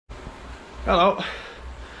Hello.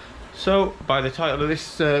 So by the title of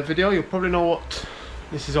this video you'll probably know what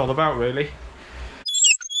this is all about really.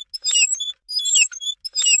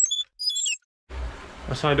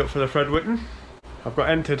 I signed up for the Fred Whitton. I've got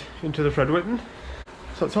entered into the Fred Whitton.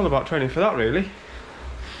 So it's all about training for that really.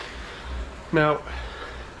 Now,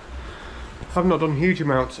 I've not done huge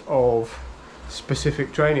amounts of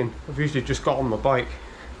specific training. I've usually just got on my bike.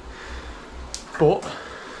 But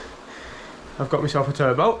I've got myself a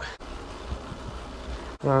turbo.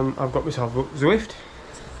 I've got myself a Zwift.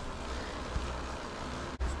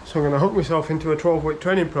 So I'm going to hook myself into a 12-week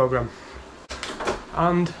training program.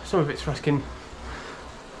 And some of it's for asking,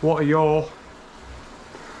 what are your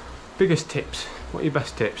biggest tips? What are your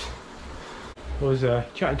best tips? I was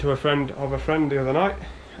chatting to a friend the other night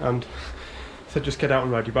and said just get out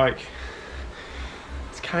and ride your bike.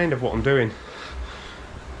 It's kind of what I'm doing.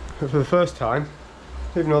 But for the first time,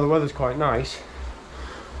 even though the weather's quite nice,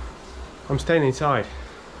 I'm staying inside.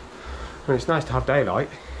 And it's nice to have daylight,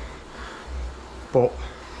 but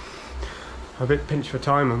I'm a bit pinched for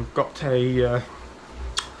time. I've got a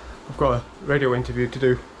radio interview to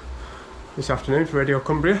do this afternoon for Radio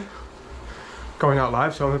Cumbria, going out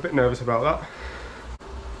live, so I'm a bit nervous about that.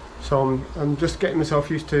 So I'm just getting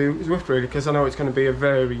myself used to Zwift really, because I know it's going to be a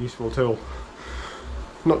very useful tool,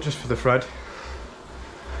 not just for the Fred,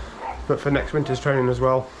 but for next winter's training as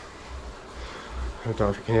well. I don't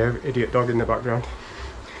know if you can hear an idiot dog in the background.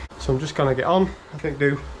 So I'm just going to get on, I think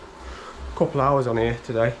do a couple hours on here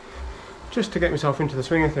today, just to get myself into the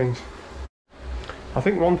swing of things. I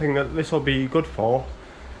think one thing that this will be good for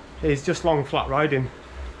is just long flat riding.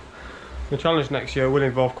 The challenge next year will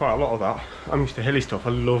involve quite a lot of that. I'm used to hilly stuff,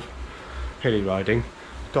 I love hilly riding,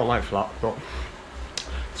 don't like flat, but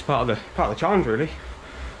it's part of the challenge really.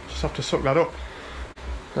 Just have to suck that up.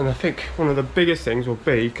 And I think one of the biggest things will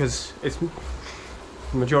be, because it's the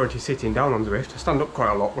majority sitting down on Zwift, I stand up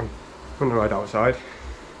quite a lot when I ride outside,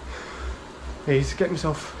 is get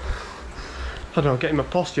myself, I don't know, getting my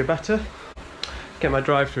posture better, get my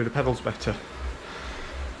drive through the pedals better.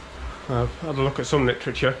 I've had a look at some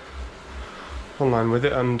literature online with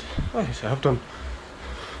it, and like I say, I've done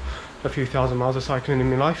a few thousand miles of cycling in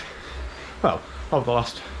my life. Well, over the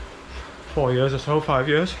last 4 years or so, 5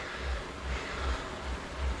 years.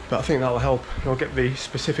 But I think that'll help. I'll get the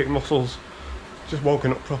specific muscles just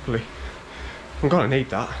woken up properly. I'm gonna need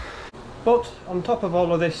that. But on top of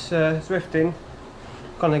all of this Zwifting, I'm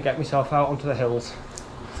gonna get myself out onto the hills.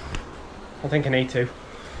 I think I need to.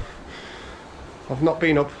 I've not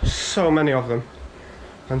been up so many of them,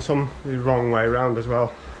 and some the wrong way around as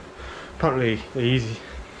well. Apparently the easy,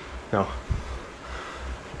 no.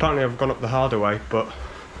 Apparently I've gone up the harder way, but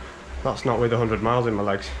that's not with 100 miles in my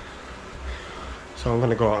legs. So I'm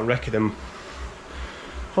going to go out and recce them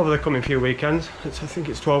over the coming few weekends. I think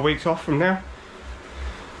it's 12 weeks off from now.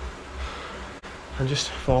 And just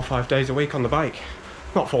 4 or 5 days a week on the bike.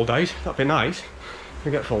 Not full days, that'd be nice.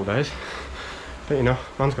 We get full days. But you know,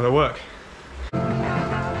 man's got to work.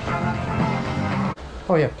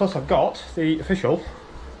 Oh yeah, plus I've got the official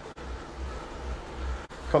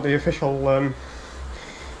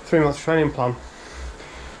 3-month training plan,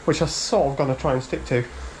 which I'm sort of going to try and stick to.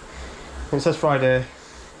 It says Friday, at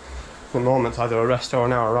the moment, either a rest or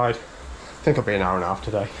an hour ride. I think it'll be an hour and a half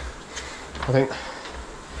today. I think,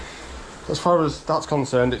 as far as that's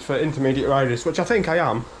concerned, it's for intermediate riders, which I think I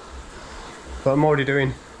am. But I'm already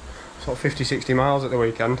doing sort of 50-60 miles at the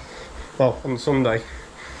weekend. Well, on Sunday.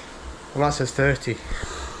 And that says 30.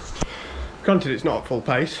 Granted, it's not at full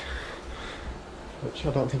pace, which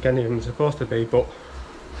I don't think any of them are supposed to be, but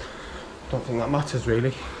I don't think that matters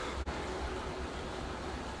really.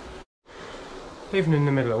 Even in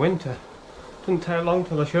the middle of winter, doesn't take long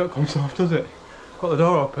till the shirt comes off, does it? Got the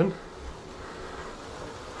door open.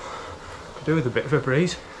 Could do with a bit of a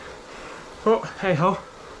breeze, but hey ho,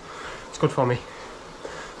 it's good for me.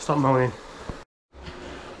 Stop moaning.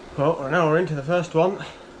 Well, we're an hour into the first one.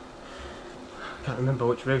 Can't remember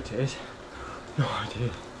which route it is. No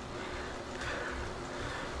idea.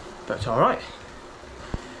 But it's alright.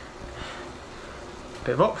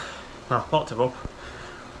 Bit of up. Well, lots of up.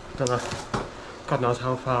 Don't know. God knows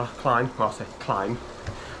how far climb. Well, I say climb.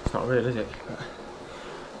 It's not real, is it? But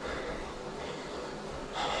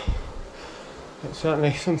it's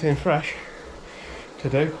certainly something fresh to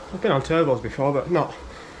do. I've been on turbos before, but not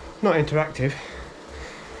interactive.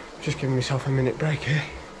 Just giving myself a minute break here.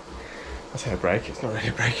 I say a break, it's not really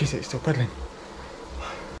a break, is it? It's still pedalling.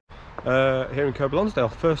 Here in Kirkby Lonsdale,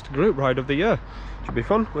 first group ride of the year. Should be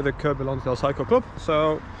fun with the Kirkby Lonsdale Cycle Club.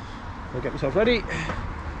 So I'll get myself ready.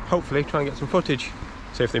 Hopefully try and get some footage.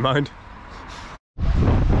 See if they mind. Get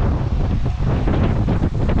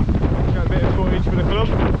a bit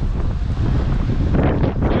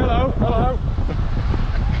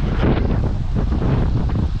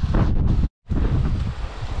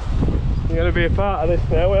to be a part of this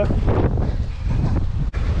now, will you?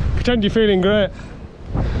 Pretend you're feeling great.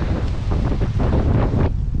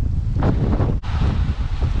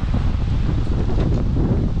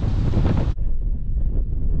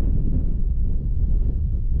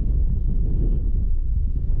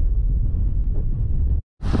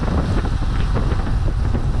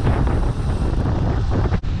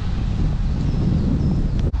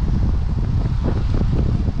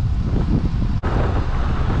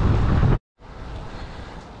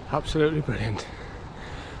 Absolutely brilliant.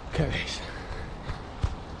 Look at this.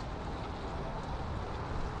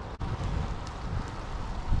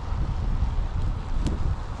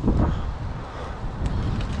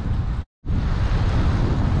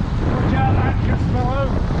 Watch out, that Castello.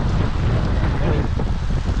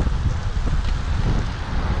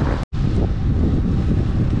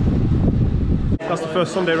 That's the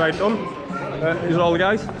first Sunday ride done. These are all the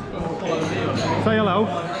guys. Say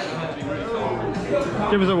hello.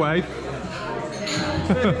 Give us a wave.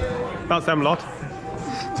 That's them lot.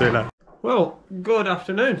 See you later. Well, good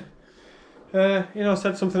afternoon. You know, I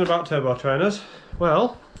said something about turbo trainers.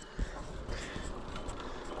 Well,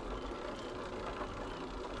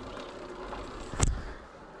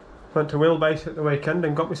 went to Wheelbase at the weekend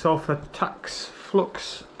and got myself a Tax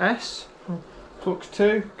Flux S, Flux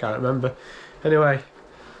 2, can't remember. Anyway,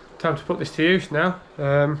 time to put this to use now.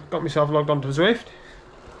 Got myself logged onto Zwift.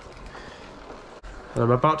 And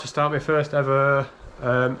I'm about to start my first ever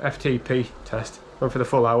FTP test. Went for the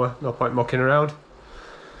full hour, no point mucking around.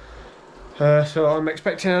 So I'm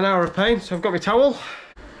expecting an hour of pain, so I've got my towel,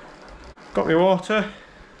 got my water,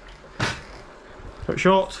 got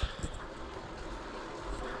shorts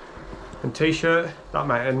and t-shirt. That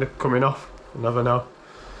might end up coming off, you never know.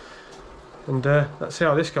 And let's see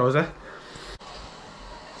how this goes, eh?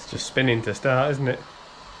 It's just spinning to start, isn't it?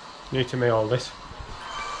 New to me all this.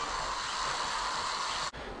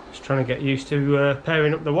 Trying to get used to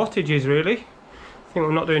pairing up the wattages really. I think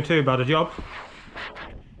I'm not doing too bad a job.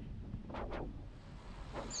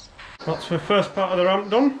 That's the first part of the ramp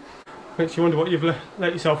done. Makes you wonder what you've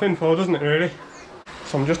let yourself in for, doesn't it really?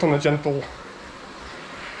 So I'm just on a gentle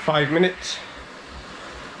 5 minutes.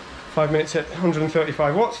 5 minutes at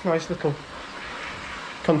 135 watts, nice little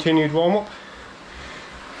continued warm up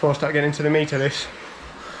before I start getting into the meat of this.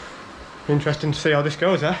 Interesting to see how this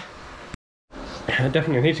goes, eh? I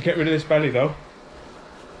definitely need to get rid of this belly though.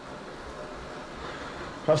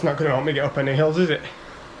 That's not going to help me get up any hills, is it?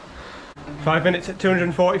 5 minutes at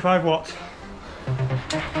 245 watts.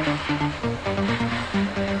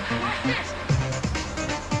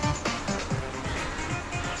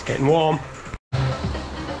 It's getting warm.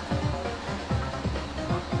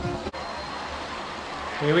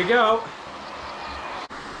 Here we go.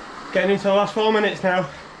 Getting into the last 4 minutes now.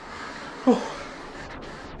 Whew.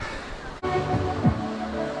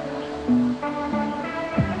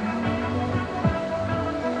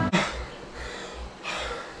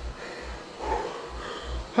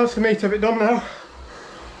 That's the meat of it done now.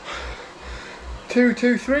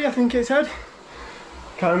 223 I think it said.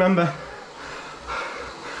 Can't remember.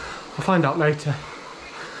 I'll find out later.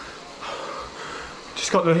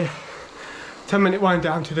 Just got the 10-minute wind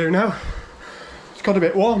down to do now. It's got a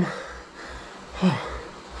bit warm. I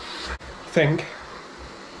think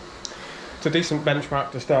it's a decent benchmark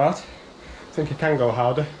to start. I think it can go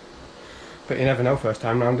harder, but you never know first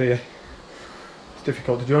time round, do you? It's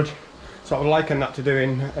difficult to judge. So I would liken that to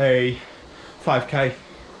doing a 5k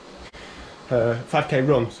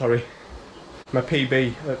run, sorry. My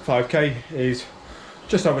PB at 5k is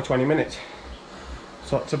just over 20 minutes.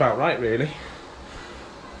 So it's about right really.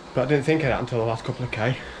 But I didn't think of that until the last couple of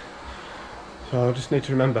k. So I just need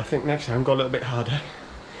to remember, I think next time go a little bit harder.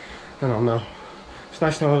 Then I'll know. It's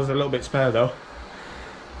nice to know there's a little bit spare though.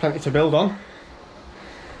 Plenty to build on.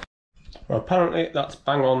 Well, apparently that's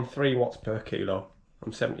bang on 3 watts per kilo.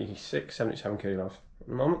 I'm 76, 77 kilos at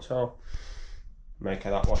the moment, so make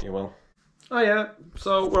of that what you will. Oh yeah,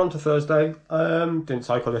 so we're on to Thursday. Didn't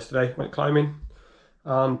cycle yesterday, went climbing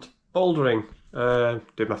and bouldering.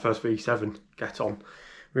 Did my first V7, get on.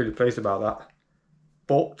 Really pleased about that.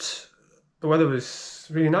 But the weather was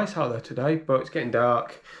really nice out there today, but it's getting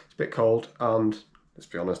dark, it's a bit cold, and let's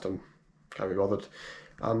be honest, I can't be bothered.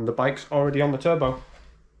 And the bike's already on the turbo.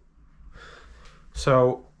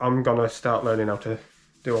 So I'm gonna start learning how to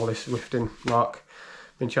do all this Zwifting lark.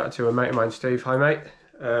 Been chatting to a mate of mine, Steve. Hi mate.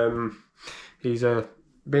 He's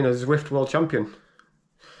been a Zwift world champion.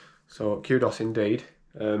 So kudos indeed.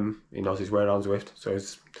 He knows his way around Zwift. So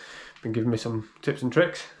he's been giving me some tips and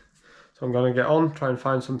tricks. So So I'm going to get on, try and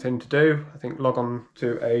find something to do. I think log on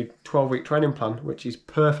to a 12-week training plan, which is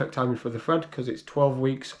perfect timing for the Fred because it's 12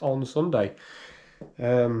 weeks on Sunday.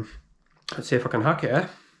 Let's see if I can hack it, eh?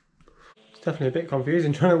 It's definitely a bit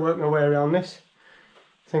confusing trying to work my way around this.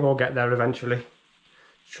 I think I'll get there eventually.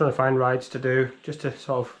 Just trying to find rides to do, just to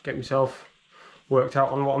sort of get myself worked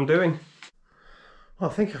out on what I'm doing.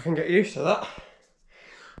 Well, I think I can get used to that.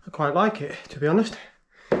 I quite like it, to be honest.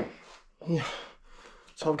 Yeah.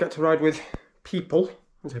 So I'll get to ride with people.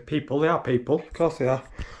 I say people, they are people, of course they are.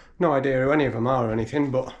 No idea who any of them are or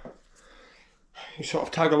anything, but you sort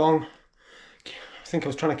of tag along. I think I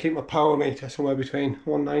was trying to keep my power meter somewhere between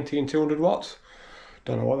 190 and 200 watts.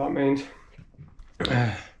 Don't know what that means.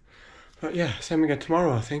 But yeah, same again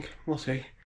tomorrow, I think. We'll see.